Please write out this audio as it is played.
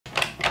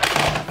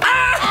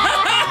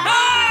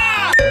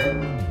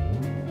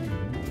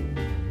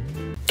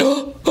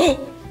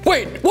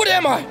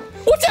am I?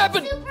 What's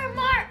happened? Super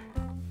Mark.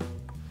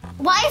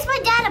 Why is my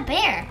dad a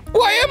bear?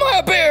 Why am I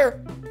a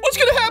bear? What's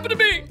gonna happen to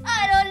me?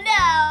 I don't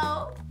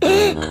know.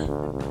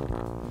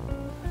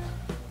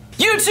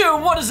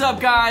 YouTube, what is up,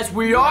 guys?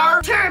 We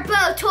are Turbo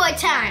Toy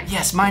Time.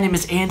 Yes, my name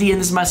is Andy, and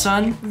this is my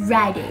son,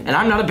 Ryden. and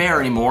I'm not a bear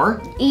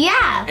anymore.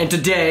 Yeah. And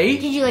today,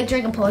 Did you like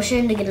drink a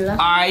potion to get it up?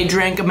 I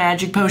drank a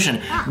magic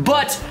potion.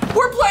 But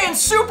we're playing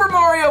Super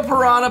Mario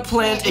Piranha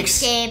Plant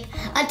Escape.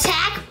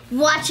 Attack.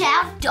 Watch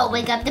out. Don't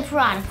wake up the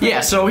piranha. Yeah,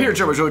 so here at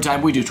Turbo Toy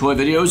Time, we do toy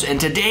videos, and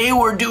today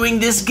we're doing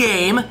this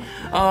game.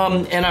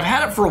 And I've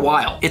had it for a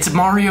while. It's a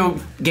Mario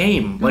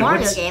game.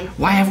 Mario game.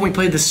 Why haven't we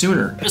played this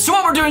sooner? So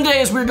what we're doing today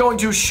is we're going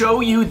to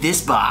show you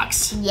this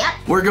box. Yep.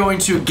 We're going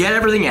to get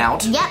everything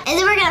out. Yep, and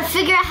then we're gonna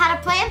figure out how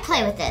to play and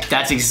play with it.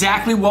 That's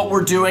exactly what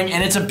we're doing,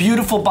 and it's a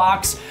beautiful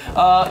box.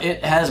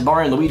 It has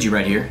Mario and Luigi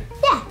right here.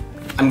 Yeah.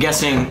 I'm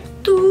guessing.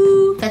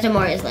 That's what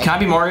Mario's like. Can I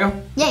be Mario?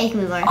 Yeah, you can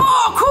be Mario.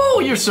 Oh,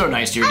 cool! You're so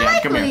nice to your dad. I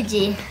like Come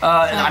Luigi. here.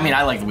 I mean,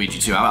 I like Luigi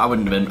too. I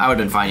would have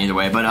been fine either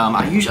way. But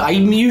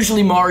I'm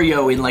usually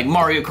Mario in like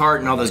Mario Kart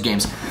and all those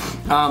games.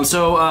 Yeah,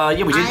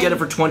 we did get it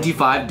for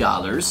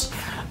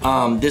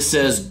 $25. This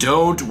says,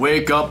 "Don't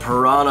wake up,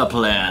 Piranha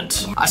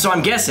Plant." So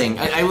I'm guessing.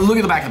 I look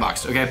at the back of the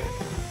box. Okay.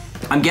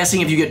 I'm guessing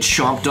if you get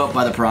chomped up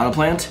by the Piranha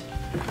Plant,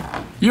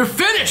 you're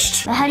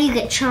finished. But how do you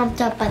get chomped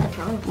up by the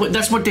piranha? Look,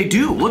 that's what they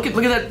do. Look at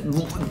that.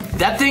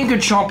 That thing could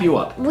chomp you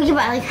up. What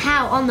about like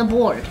how on the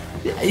board?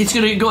 It's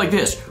gonna go like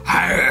this.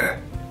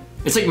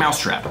 It's like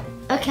Mousetrap.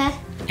 Okay.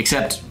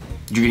 Except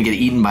you're gonna get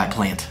eaten by a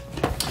plant.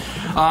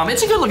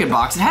 It's a good looking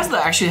box. It has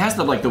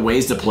the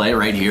ways to play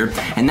right here,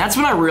 and that's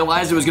when I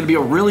realized it was gonna be a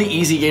really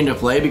easy game to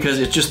play because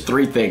it's just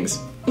 3 things.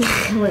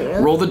 Wait,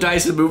 really? Roll the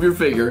dice and move your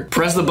finger.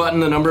 Press the button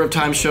the number of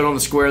times shown on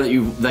the square that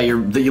you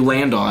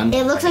land on.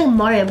 It looks like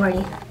Mario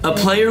Party. A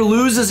player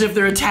loses if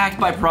they're attacked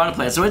by piranha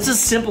plants. So it's as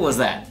simple as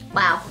that.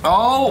 Wow.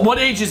 Oh, what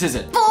ages is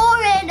it? 4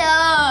 and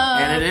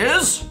up. And it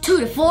is 2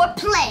 to 4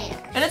 players.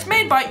 And it's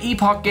made by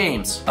Epoch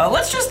Games.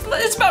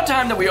 It's about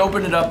time that we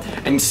open it up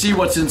and see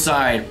what's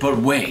inside. But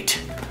wait,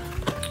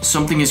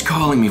 something is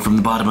calling me from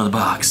the bottom of the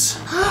box.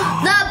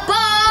 The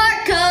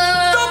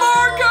barcode! The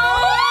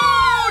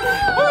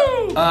barcode! Woo!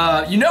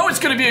 You know it's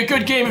gonna be a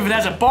good game if it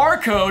has a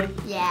barcode.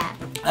 Yeah.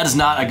 That is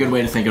not a good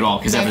way to think at all,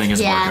 because everything has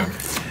a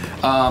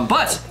barcode.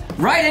 But,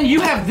 Ryden,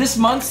 you have this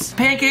month's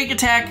Pancake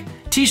Attack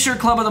T-shirt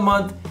Club of the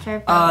Month.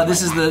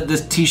 This is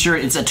this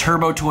T-shirt. It's a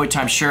Turbo Toy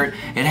Time shirt.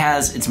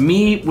 It's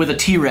me with a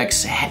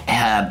T-Rex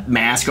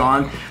mask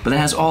on, but it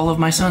has all of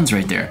my sons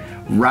right there.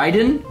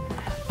 Ryden,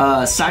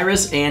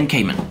 Cyrus, and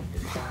Cayman.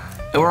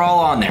 And we're all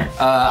on there.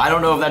 I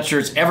don't know if that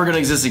shirt's ever gonna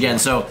exist again,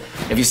 so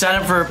if you sign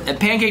up at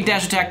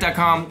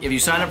pancake-attack.com, if you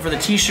sign up for the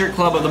T-shirt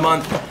Club of the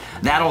Month,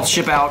 that'll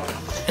ship out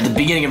at the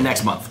beginning of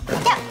next month.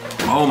 Yep.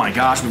 Oh my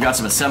gosh, we've got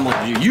some assembly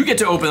to do. You get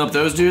to open up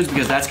those dudes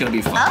because that's gonna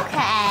be fun.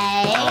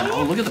 Okay.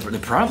 Oh, look at the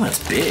piranha plant's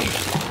big.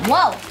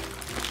 Whoa.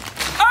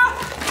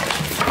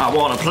 Ah! I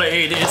wanna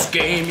play this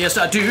game, yes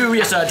I do,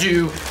 yes I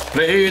do.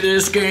 Play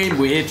this game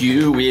with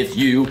you.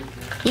 You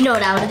know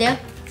what I would do?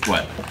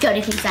 What? Go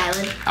to King's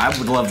Island. I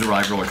would love to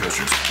ride roller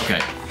coasters.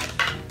 Okay.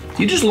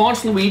 You just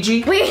launched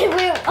Luigi?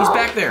 He's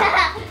back there.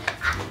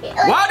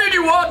 Why did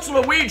you launch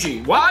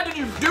Luigi? Why did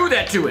you do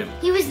that to him?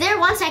 He was there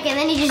 1 second,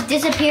 then he just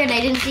disappeared and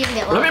I didn't see him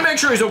get lost. Let me make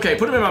sure he's okay.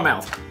 Put him in my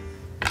mouth.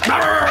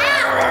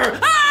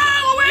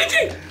 Ah,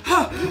 Luigi!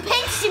 He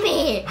pinched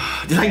me.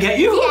 Did I get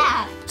you?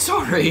 Yeah.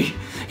 Sorry.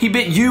 He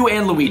bit you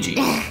and Luigi.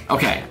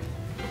 Okay.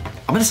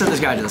 I'm gonna set this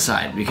guy to the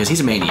side because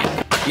he's a maniac.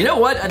 You know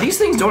what? These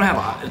things don't have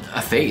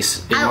a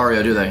face in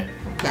Mario, do they?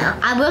 No,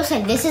 I will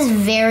say this is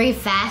very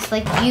fast.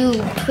 Like you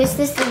twist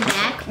this thing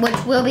back, which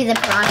will be the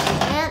piranha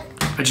plant.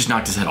 I just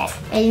knocked his head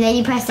off. And then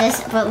you press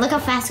this, but look how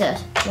fast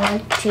it goes. 1,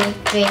 2,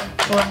 3,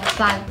 4,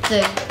 5,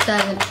 6,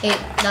 7, 8,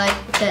 9,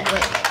 10,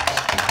 wait.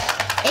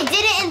 It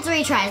did it in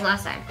 3 tries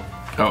last time.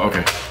 Oh,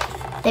 okay.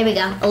 There we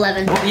go,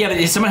 11. Well, yeah,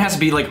 but someone has to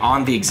be like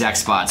on the exact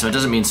spot, so it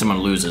doesn't mean someone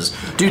loses.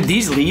 Dude,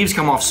 these leaves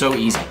come off so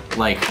easy.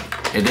 Like,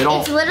 they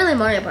don't. It's literally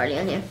Mario Party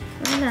on here.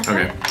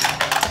 Okay.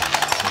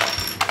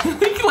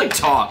 You can like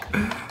talk.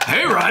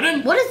 Hey,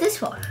 Ryden. What is this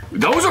for?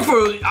 Those are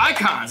for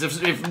icons.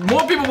 If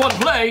more people want to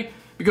play,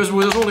 because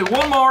there's only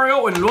 1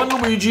 Mario and 1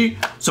 Luigi,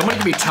 somebody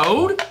can be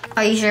Toad.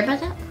 Are you sure about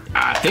that?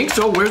 I think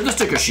so. Where's the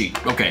sticker sheet?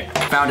 Okay,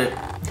 found it.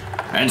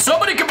 And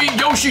somebody can be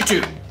Yoshi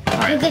too. All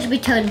right. I think that should be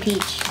Toad and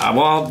Peach.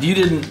 Well,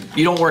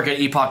 you don't work at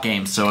Epoch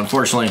Games, so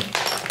unfortunately,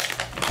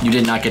 you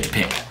did not get to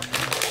pick.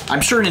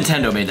 I'm sure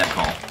Nintendo made that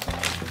call.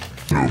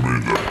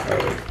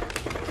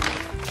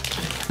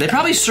 They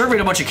probably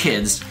surveyed a bunch of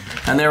kids,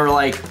 and they were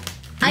like,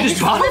 "You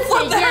just bottle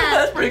flip that? Yeah.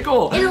 That's pretty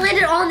cool." It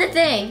landed on the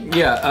thing.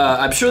 Yeah,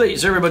 I'm sure they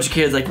surveyed a bunch of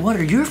kids like, "What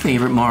are your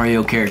favorite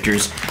Mario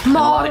characters?" Mario. And a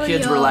lot of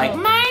kids were like,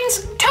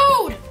 "Mine's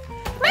Toad."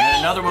 And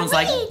another one's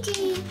like,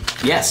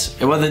 "Yes."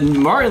 Well, then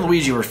Mario and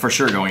Luigi were for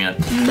sure going in.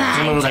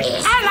 Someone was like,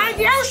 "I like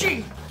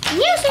Yoshi."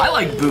 Yoshi. I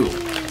like Boo.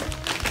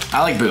 I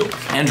like Boo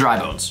and Dry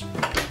Bones.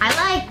 I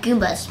like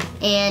Goombas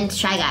and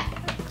Shy Guy.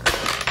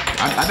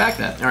 I back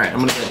that. All right, I'm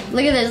gonna get.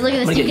 Look at this. Look at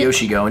this. I'm gonna get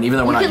Yoshi going, even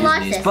though we're not using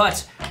these. This.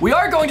 But we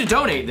are going to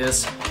donate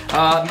this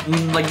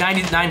Like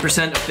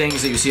 99% of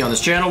things that you see on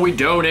this channel, we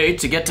donate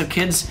to get to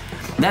kids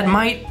that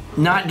might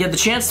not get the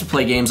chance to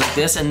play games like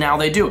this, and now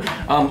they do.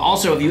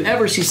 Also, if you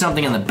ever see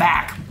something in the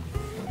back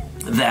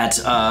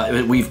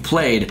that we've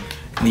played,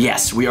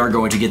 yes, we are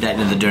going to get that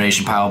into the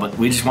donation pile, but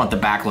we just want the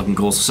back looking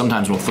cool, so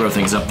sometimes we'll throw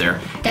things up there.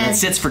 And it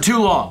sits for too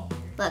long.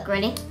 Look,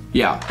 ready?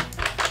 Yeah.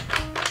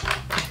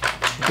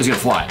 He's gonna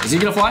fly. Is he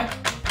gonna fly?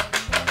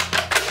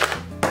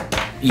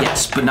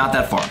 Yes, but not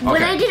that far. Okay.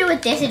 When I did it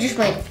with this, it just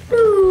went,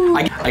 ooh.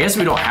 I guess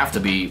we don't have to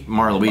be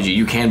Mario Luigi.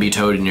 You can be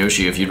Toad and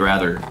Yoshi if you'd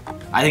rather.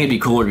 I think it'd be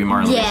cooler to be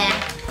Mario Luigi.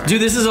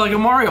 Dude, this is like a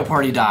Mario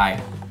Party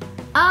die.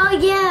 Oh,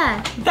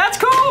 yeah. That's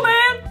cool,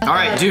 man. All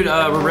right, dude,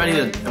 we're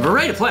ready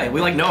to play.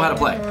 We like know how to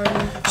play.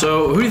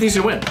 So who do you think's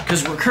gonna win?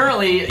 Because we're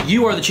currently,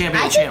 you are the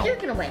champion of the channel. I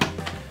think you're gonna win.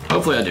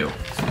 Hopefully I do.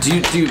 Do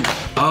you,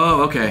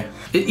 oh, okay.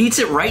 It eats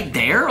it right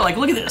there? Like,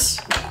 look at this.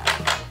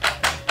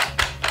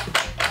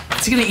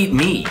 It's gonna eat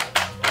me.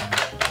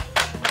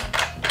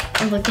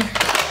 I'm looking.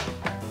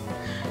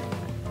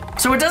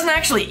 So it doesn't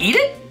actually eat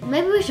it?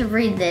 Maybe we should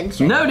read the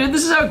instructions. No, dude,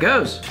 this is how it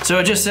goes. So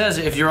it just says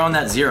if you're on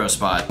that 0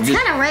 spot. It's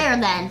kind of rare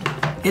then.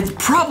 It's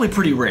probably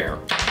pretty rare.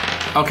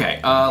 Okay,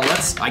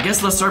 I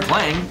guess let's start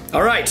playing.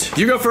 All right,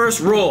 you go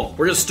first, roll.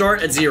 We're gonna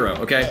start at 0,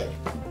 okay?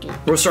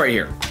 We'll start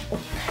here.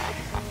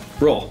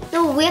 Roll.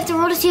 No, we have to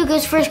roll to see who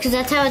goes first because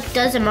that's how it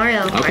does in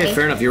Mario. Okay,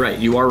 fair enough, you're right.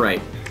 You are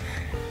right.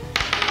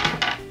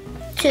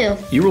 2.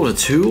 You rolled a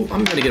 2,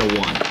 I'm gonna get a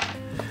 1.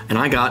 And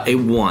I got a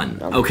 1.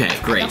 Okay,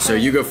 great, so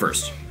you go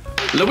first.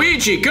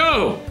 Luigi,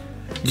 go!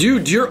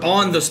 Dude, you're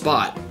on the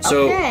spot.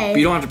 So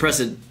you don't have to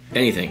press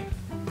anything.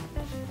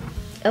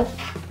 Oh.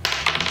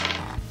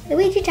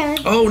 Luigi time.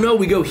 Oh no,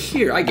 we go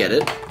here, I get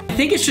it. I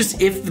think it's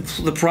just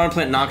if the piranha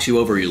plant knocks you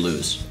over, you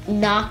lose.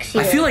 Knocks you.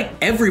 I feel like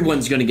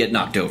everyone's gonna get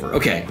knocked over.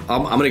 Okay,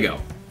 I'm gonna go.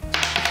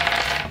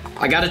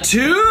 I got a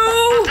 2!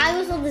 I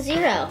was on the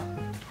 0.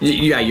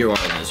 Yeah, you are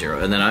on the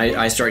 0. And then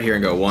I start here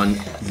and go 1,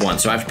 1.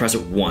 So I have to press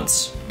it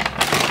once.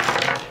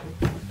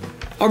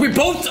 Are we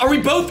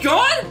both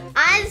gone?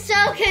 I'm so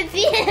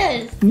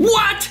confused.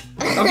 What?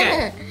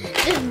 Okay.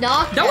 Just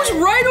knocked That was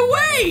right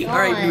away. All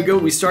right,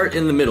 we start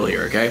in the middle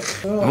here, okay?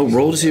 Oh,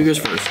 roll to see who goes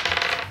first.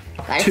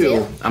 Got 2.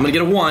 2. I'm gonna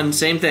get a 1,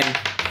 same thing.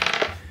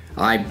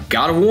 I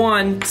got a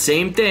 1,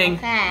 same thing.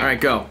 Okay. All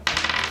right, go.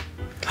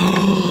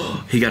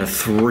 He got a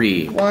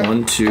 3.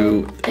 1,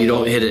 2. You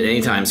don't hit it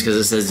any times because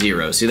it says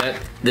 0. See that?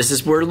 This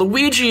is where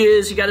Luigi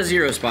is. You got a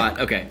 0 spot.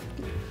 Okay.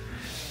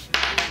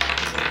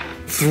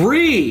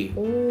 3.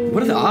 Ooh.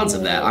 What are the odds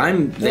of that?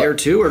 I'm there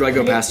too, or do I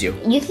go past you?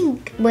 You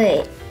can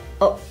wait.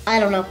 Oh, I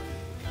don't know.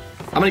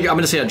 I'm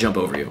gonna say I jump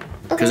over you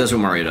because that's what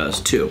Mario does.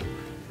 2.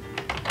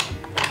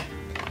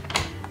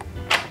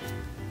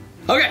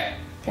 Okay.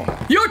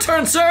 Your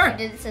turn, sir. I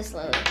did it so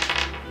slowly.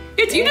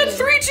 You did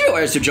 3 too. All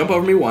right, so jump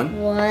over me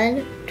 1.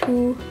 1,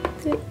 2,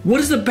 3. What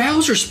does the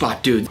Bowser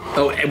spot do?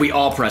 Oh, and we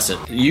all press it.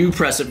 You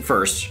press it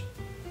first,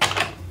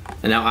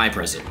 and now I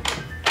press it.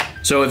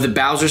 So if the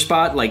Bowser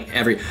spot,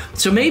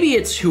 so maybe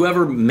it's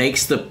whoever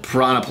makes the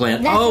piranha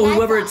plant.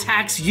 Whoever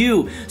attacks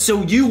you.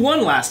 So you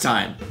won last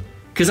time,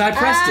 because I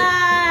pressed it.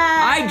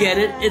 I get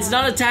it. It's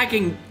not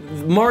attacking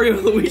Mario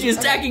and Luigi. It's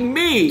attacking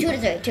me. 2 out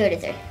of 3. 2 out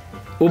of 3.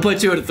 We'll put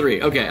 2 out of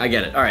 3. Okay, I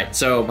get it. All right,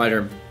 so my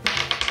turn.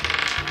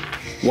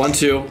 1,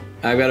 2.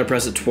 I've got to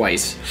press it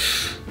twice.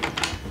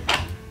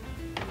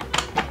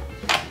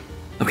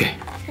 Okay.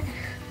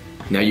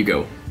 Now you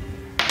go.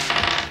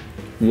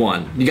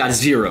 1. You got a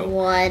 0.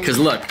 1. Because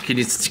look, can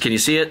you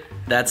see it?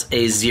 That's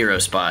a 0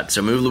 spot.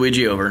 So move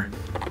Luigi over.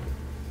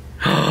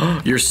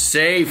 You're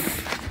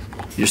safe.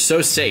 You're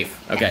so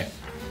safe. Okay.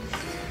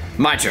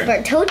 My turn.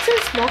 But Toad's so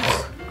small.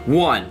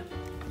 1.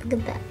 Look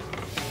at that.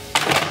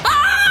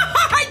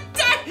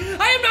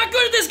 I am not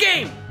good at this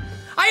game.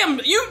 I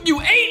am.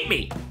 You ate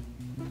me.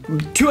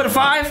 2 out of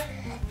 5.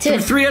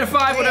 3 out of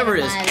 5. Whatever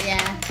it is. 5,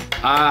 yeah.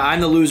 I'm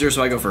the loser,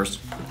 so I go first.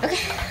 Okay.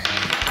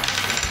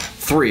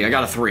 3. I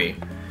got a 3.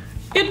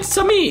 It's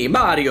a me,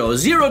 Mario.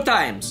 0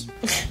 times.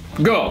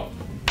 Go.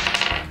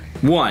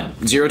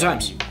 1. 0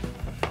 times.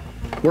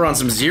 We're on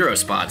some 0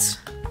 spots.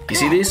 You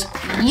see these?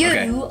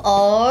 You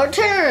are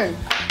turn.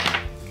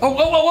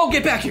 Oh,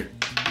 get back here.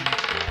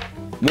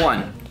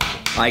 1.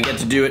 I get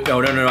to do it.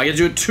 Oh, no. I get to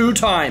do it 2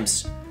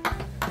 times.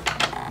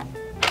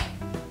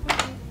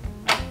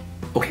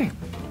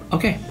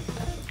 Okay.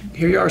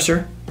 Here you are,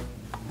 sir.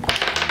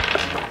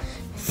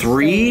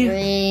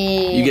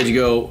 3. You get to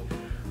go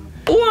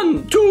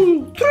 1,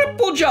 2,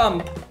 triple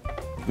jump.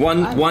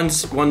 1,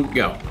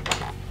 go.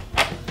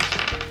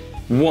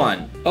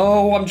 1.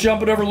 Oh, I'm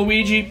jumping over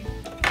Luigi.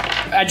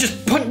 I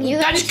just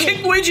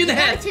kicked Luigi in the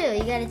head.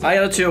 You got a 2. I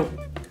got a 2.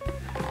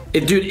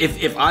 Dude,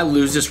 if I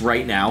lose this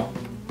right now.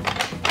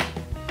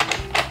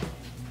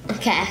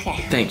 Okay.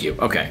 Thank you.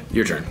 Okay,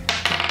 your turn.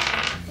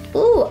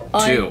 Ooh,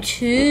 2.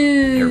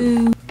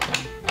 2.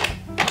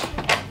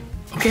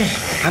 Okay,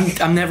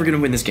 I'm never gonna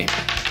win this game.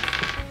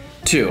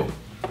 2.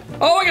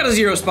 Oh, I got a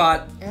 0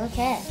 spot.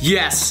 Okay.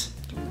 Yes.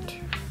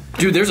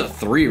 Dude, there's a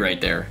 3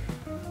 right there.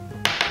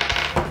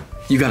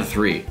 You got a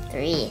 3.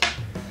 3.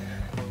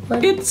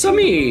 It's a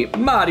me,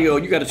 Mario.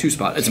 You got a 2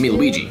 spot. It's me,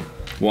 Luigi.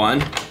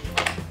 1.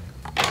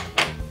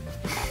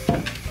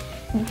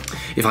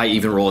 If I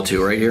even roll a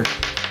 2 right here,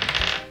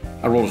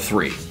 I rolled a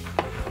 3.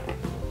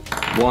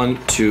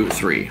 1, 2,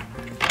 3.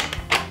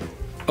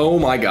 Oh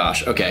my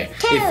gosh. Okay.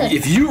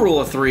 If you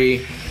roll a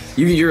 3,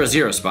 you're a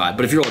 0 spot.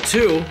 But if you roll a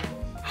 2,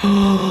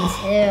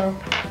 2.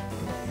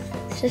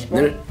 It's just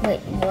 1. Wait,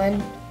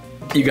 1.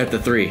 You got the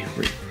 3.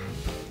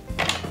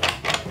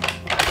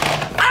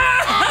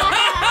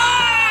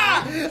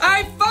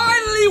 I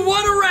finally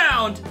won a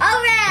round.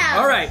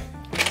 All right.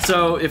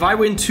 So if I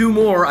win 2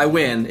 more, I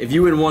win. If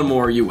you win 1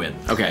 more, you win.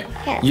 Okay.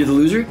 You're the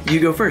loser. You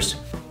go first.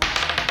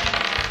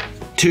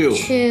 2.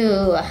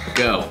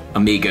 Go,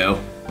 amigo.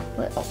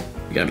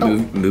 You gotta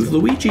move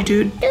Luigi,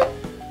 dude.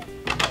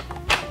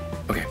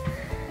 Okay.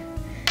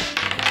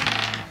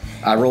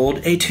 I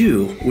rolled a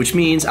 2, which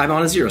means I'm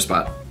on a 0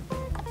 spot.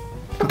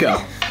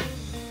 Go.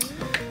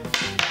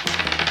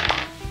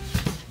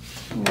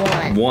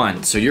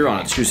 1. So you're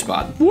on a 2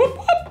 spot. Whoop,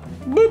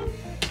 whoop, whoop.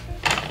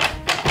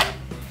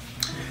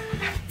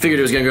 Figured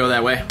it was gonna go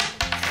that way.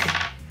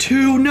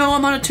 2. No,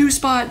 I'm on a 2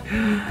 spot.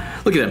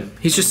 Look at him.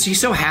 He's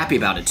so happy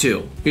about it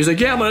too. He's like,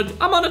 yeah, I'm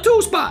on a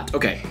 2 spot.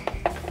 Okay.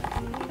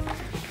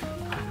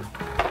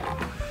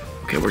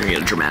 Okay, we're gonna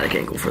get a dramatic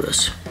angle for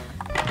this.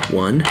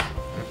 1,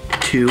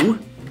 2.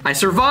 I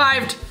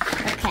survived.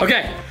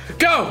 Okay,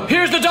 go.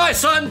 Here's the die,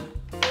 son.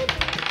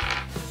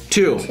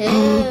 2.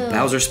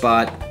 Bowser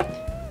spot.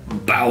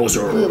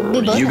 Bowser.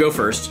 You go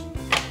first.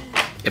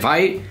 If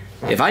I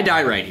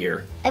die right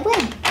here, I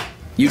win.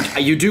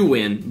 You do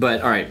win,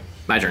 but all right,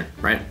 my turn,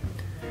 right?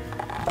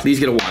 Please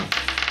get a 1.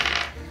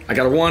 I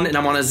got a 1 and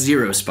I'm on a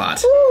 0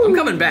 spot. Ooh. I'm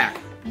coming back.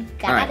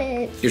 Got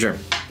it. Your turn.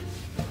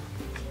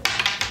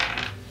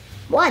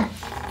 1.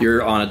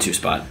 You're on a 2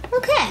 spot.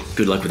 Okay.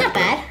 Good luck with that. Not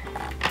bad.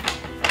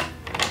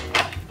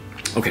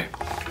 Okay.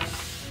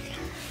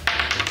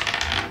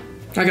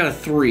 I got a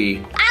 3.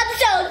 I'm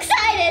so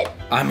excited.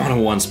 I'm on a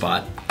 1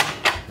 spot.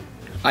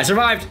 I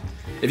survived.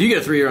 If you get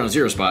a 3, you're on a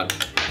 0 spot.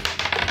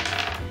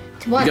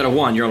 It's 1. You got a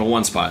 1, you're on a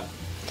 1 spot.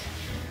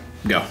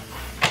 Go.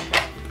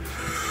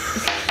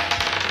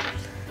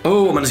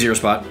 Oh, I'm on a 0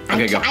 spot.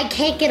 Okay, go. I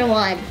can't get a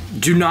 1.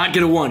 Do not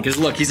get a 1, because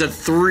look, he's at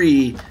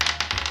 3.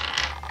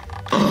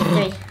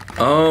 3.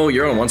 Oh,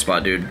 you're on 1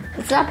 spot, dude.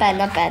 It's not bad,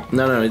 not bad.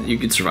 No, you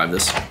could survive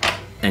this.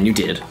 And you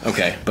did.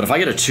 Okay, but if I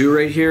get a 2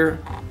 right here,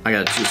 I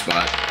got a 2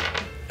 spot.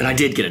 And I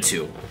did get a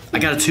 2. I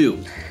got a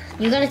 2.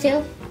 You got a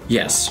 2?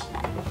 Yes.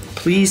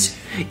 Please,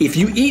 if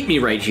you eat me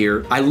right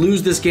here, I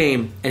lose this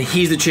game, and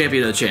he's the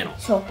champion of the channel.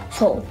 So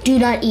do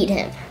not eat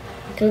him.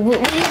 Cause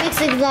what do you mix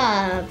things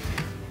up?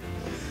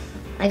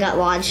 I got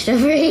launched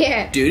over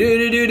here.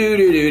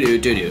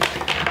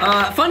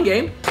 Fun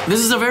game. This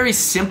is a very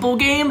simple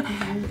game,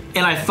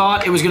 and I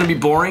thought it was gonna be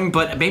boring,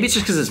 but maybe it's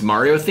just because it's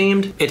Mario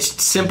themed.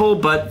 It's simple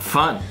but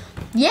fun.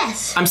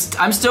 Yes. I'm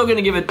still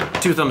gonna give it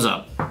 2 thumbs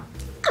up. I'm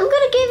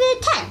gonna give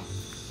it 10.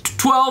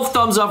 12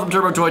 thumbs up from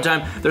Turbo Toy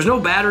Time. There's no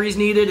batteries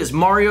needed. It's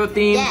Mario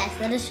themed. Yes,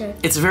 that is true.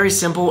 It's very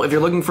simple. If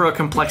you're looking for a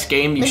complex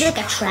game, you maybe like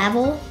a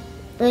travel.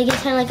 Like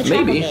it's kind of like a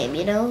travel game,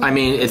 you know? I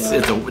mean, it's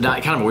kind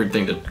of a weird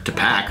thing to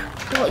pack.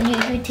 Well,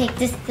 you take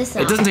this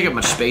off. It doesn't take up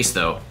much space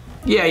though.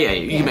 Yeah,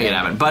 you can make it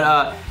happen.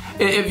 But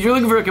if you're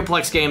looking for a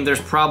complex game,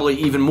 there's probably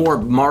even more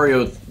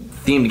Mario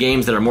themed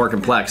games that are more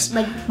complex.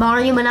 Like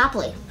Mario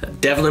Monopoly.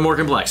 Definitely more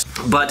complex,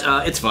 but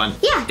it's fun.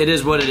 Yeah. It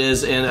is what it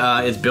is, and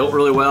it's built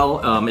really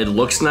well. It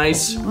looks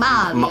nice.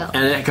 Mario.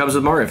 And it comes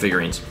with Mario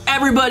figurines.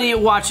 Everybody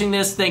watching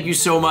this, thank you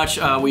so much.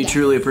 We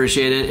truly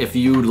appreciate it. If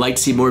you'd like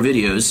to see more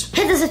videos,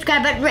 hit the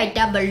subscribe button right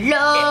down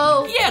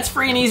below. Yeah, it's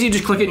free and easy.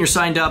 Just click it and you're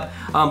signed up.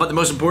 But the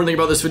most important thing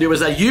about this video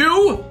is that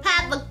you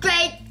have a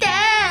great day.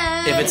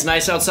 If it's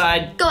nice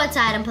outside, go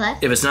outside and play.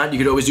 If it's not, you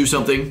could always do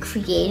something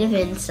creative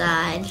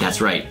inside. That's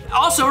right.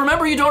 Also,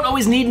 remember, you don't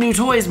always need new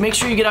toys. Make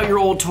sure you get out your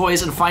old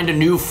toys and find a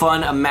new,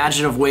 fun,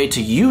 imaginative way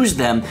to use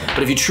them.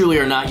 But if you truly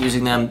are not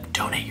using them,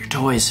 donate your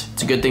toys.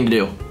 It's a good thing to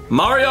do.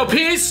 Mario,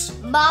 peace!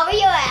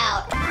 Mario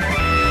out.